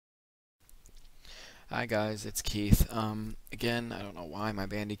Hi guys, it's Keith. Again, I don't know why my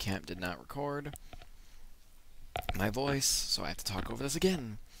Bandicam did not record my voice, so I have to talk over this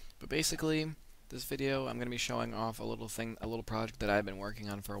again. But basically, this video I'm going to be showing off a little project that I've been working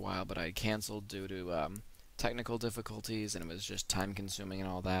on for a while, but I canceled due to technical difficulties, and it was just time consuming and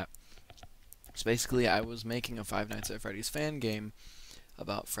all that. So basically, I was making a Five Nights at Freddy's fan game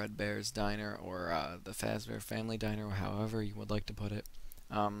about Fredbear's Diner, or the Fazbear Family Diner, or however you would like to put it.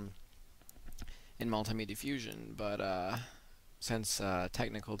 In Multimedia Fusion, but since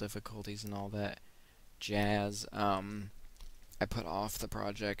technical difficulties and all that jazz, I put off the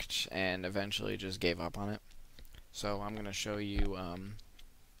project and eventually just gave up on it. So I'm going to show you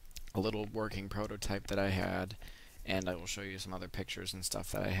a little working prototype that I had, and I will show you some other pictures and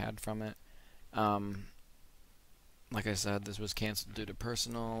stuff that I had from it. Like I said, this was canceled due to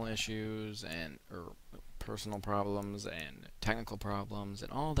personal issues or personal problems and technical problems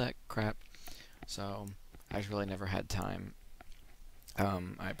and all that crap. So I really never had time.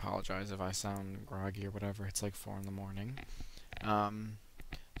 I apologize if I sound groggy or whatever. It's like 4 in the morning.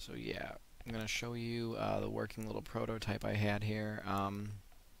 So yeah, I'm gonna show you the working little prototype I had here.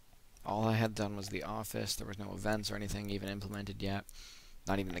 All I had done was the office. There was no events or anything even implemented yet.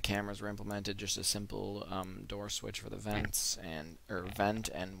 Not even the cameras were implemented. Just a simple door switch for the vents or vent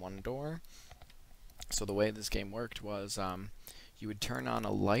and one door. So the way this game worked was you would turn on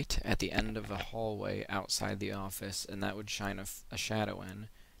a light at the end of a hallway outside the office, and that would shine a shadow in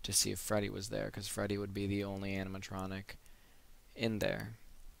to see if Freddy was there, because Freddy would be the only animatronic in there.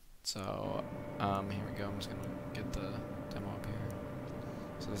 So, here we go. I'm just going to get the demo up here.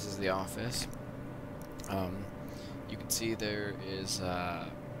 So this is the office. You can see there is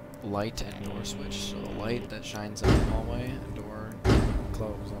light and door switch. So the light that shines in the hallway, and door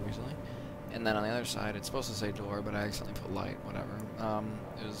closed, obviously. And then on the other side, it's supposed to say door, but I accidentally put light, whatever.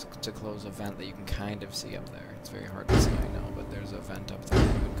 It was to close a vent that you can kind of see up there. It's very hard to see, I know, but there's a vent up there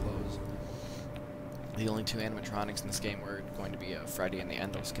that you would close. The only two animatronics in this game were going to be Freddy and the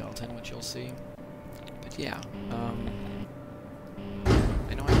endoskeleton, which you'll see. But yeah, I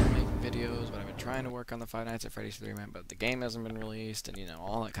know I've been making videos, but I've been trying to work on the Five Nights at Freddy's 3 Man, but the game hasn't been released, and, you know,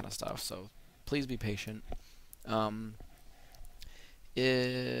 all that kind of stuff, so please be patient.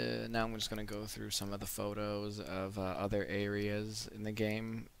 Now I'm just going to go through some of the photos of other areas in the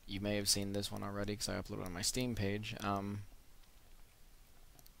game. You may have seen this one already because I uploaded it on my Steam page.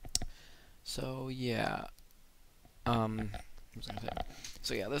 So yeah,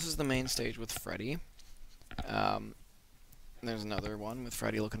 so yeah, this is the main stage with Freddy. There's another one with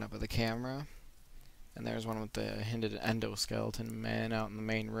Freddy looking up at the camera, and there's one with the hinted endoskeleton man out in the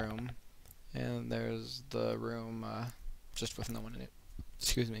main room, and there's the room just with no one in it.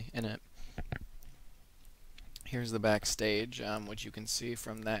 Excuse me, in it. Here's the backstage, which you can see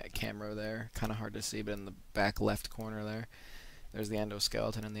from that camera there. Kind of hard to see, but in the back left corner there's the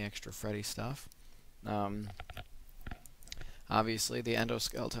endoskeleton and the extra Freddy stuff. Obviously, the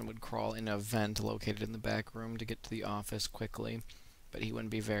endoskeleton would crawl in a vent located in the back room to get to the office quickly, but he wouldn't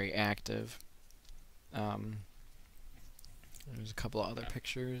be very active. There's a couple of other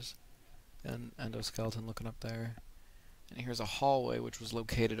pictures, and endoskeleton looking up there. And here's a hallway which was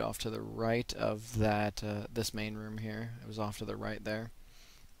located off to the right of that this main room here. It was off to the right there.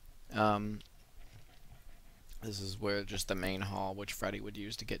 This is where just the main hall which Freddy would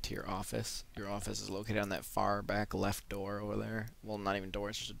use to get to your office. Your office is located on that far back left door over there. Well, not even door,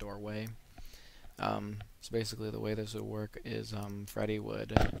 it's just a doorway. So basically the way this would work is Freddy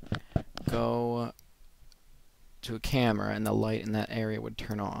would go to a camera and the light in that area would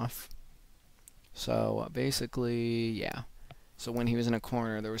turn off. So basically, yeah. So when he was in a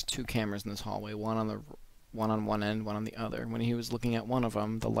corner, there was two cameras in this hallway, one on one end, one on the other. When he was looking at one of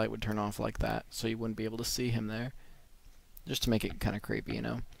them, the light would turn off like that, so you wouldn't be able to see him there. Just to make it kind of creepy, you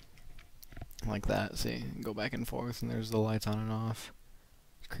know. Like that. See, go back and forth, and there's the lights on and off.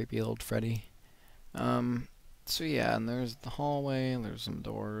 Creepy old Freddy. So yeah, and there's the hallway, and there's some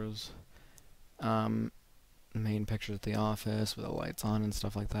doors. Main pictures at the office with the lights on and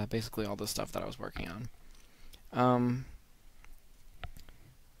stuff like that. Basically all the stuff that I was working on.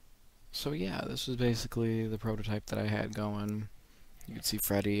 So yeah, this was basically the prototype that I had going. You could see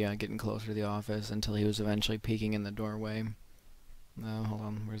Freddy getting closer to the office until he was eventually peeking in the doorway. No, hold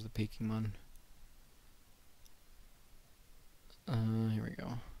on, where's the peeking one? Here we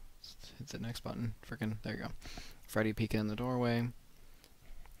go. Let's hit the next button. Frickin', there you go. Freddy peeking in the doorway.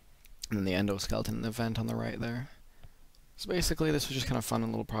 And then the endoskeleton in the vent on the right there. So basically this was just kind of fun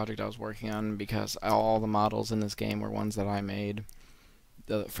and little project I was working on because all the models in this game were ones that I made.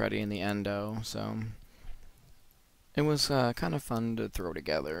 The Freddy and the Endo, so It was kind of fun to throw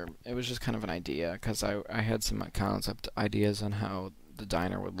together. It was just kind of an idea, because I had some concept ideas on how the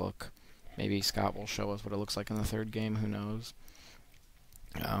diner would look. Maybe Scott will show us what it looks like in the third game, who knows.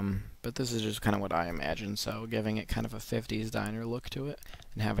 But this is just kind of what I imagined, so giving it kind of a 50s diner look to it,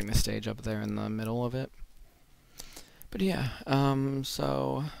 and having the stage up there in the middle of it. But yeah,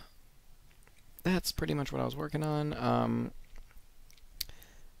 so that's pretty much what I was working on.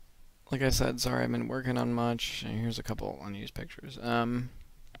 Like I said, sorry, I've been working on much. And here's a couple unused pictures. What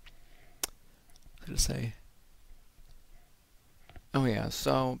did it say? Oh yeah,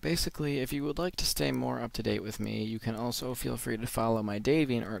 so basically, if you would like to stay more up to date with me, you can also feel free to follow my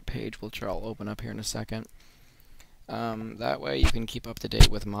DeviantArt page, which I'll open up here in a second. That way you can keep up to date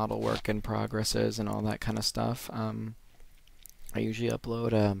with model work and progresses and all that kind of stuff. I usually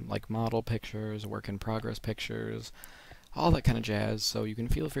upload like model pictures, work in progress pictures, all that kind of jazz, so you can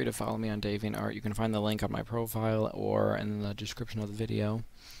feel free to follow me on DeviantArt. You can find the link on my profile or in the description of the video.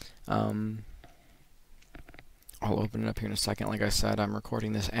 I'll open it up here in a second. Like I said, I'm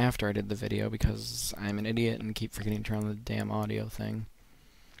recording this after I did the video because I'm an idiot and keep forgetting to turn on the damn audio thing.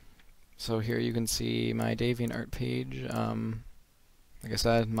 So here you can see my DeviantArt page. Like I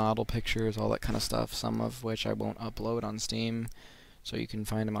said, model pictures, all that kind of stuff, some of which I won't upload on Steam, so you can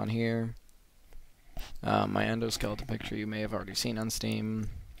find them on here. My endoskeleton picture you may have already seen on Steam,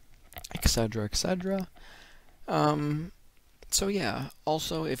 etc., etc. So yeah,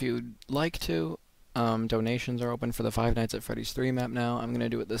 also if you'd like to, donations are open for the Five Nights at Freddy's 3 map now. I'm going to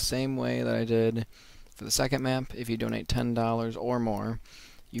do it the same way that I did for the second map. If you donate $10 or more,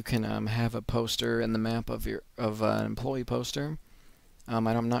 you can have a poster in the map of an employee poster.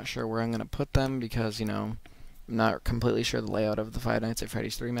 I'm not sure where I'm going to put them because, you know, I'm not completely sure the layout of the Five Nights at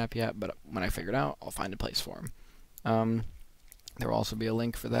Freddy's 3 map yet, but when I figure it out, I'll find a place for them. There will also be a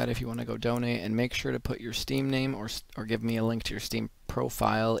link for that if you want to go donate, and make sure to put your Steam name or give me a link to your Steam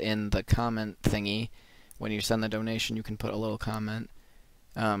profile in the comment thingy. When you send the donation, you can put a little comment.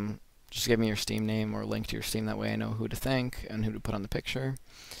 Just give me your Steam name or link to your Steam, that way I know who to thank and who to put on the picture.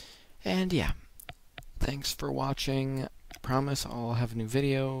 And yeah, thanks for watching. Promise I'll have a new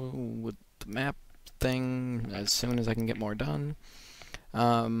video with the map thing as soon as I can get more done.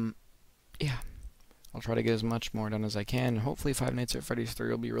 Yeah. I'll try to get as much more done as I can. Hopefully Five Nights at Freddy's 3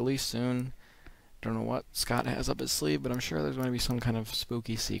 will be released soon. Don't know what Scott has up his sleeve, but I'm sure there's going to be some kind of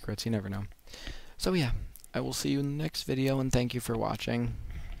spooky secrets. You never know. So yeah, I will see you in the next video, and thank you for watching.